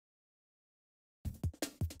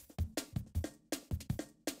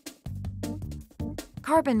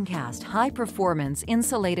CarbonCast high-performance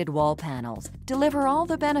insulated wall panels deliver all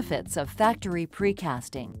the benefits of factory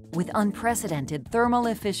precasting with unprecedented thermal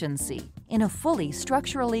efficiency in a fully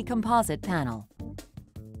structurally composite panel.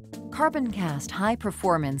 CarbonCast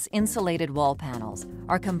high-performance insulated wall panels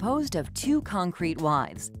are composed of two concrete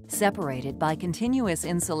withes separated by continuous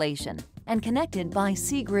insulation and connected by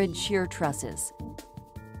C-grid shear trusses.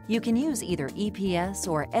 You can use either EPS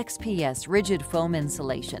or XPS rigid foam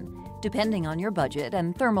insulation, depending on your budget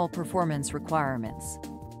and thermal performance requirements.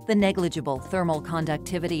 The negligible thermal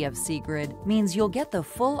conductivity of C-grid means you'll get the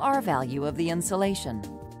full R value of the insulation.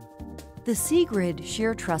 The C-grid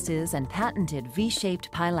shear trusses and patented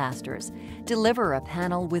V-shaped pilasters deliver a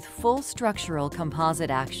panel with full structural composite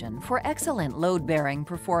action for excellent load-bearing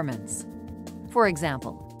performance. For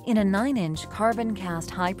example, in a 9-inch CarbonCast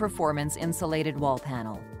high-performance insulated wall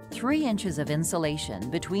panel, 3 inches of insulation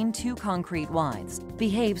between two concrete withes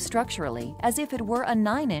behaves structurally as if it were a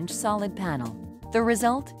 9-inch solid panel. The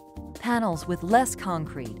result? Panels with less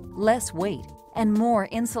concrete, less weight, and more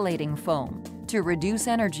insulating foam to reduce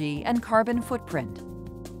energy and carbon footprint.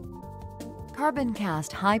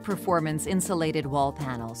 CarbonCast high-performance insulated wall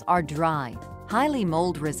panels are dry, highly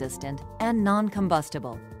mold-resistant, and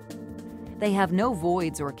non-combustible. They have no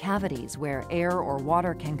voids or cavities where air or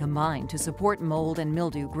water can combine to support mold and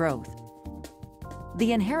mildew growth.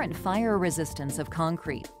 The inherent fire resistance of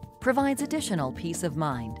concrete provides additional peace of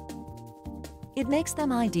mind. It makes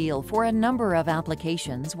them ideal for a number of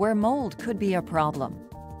applications where mold could be a problem,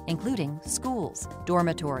 including schools,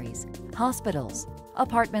 dormitories, hospitals,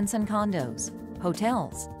 apartments and condos,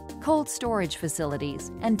 hotels, cold storage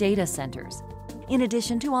facilities, and data centers, in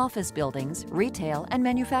addition to office buildings, retail, and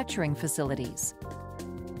manufacturing facilities.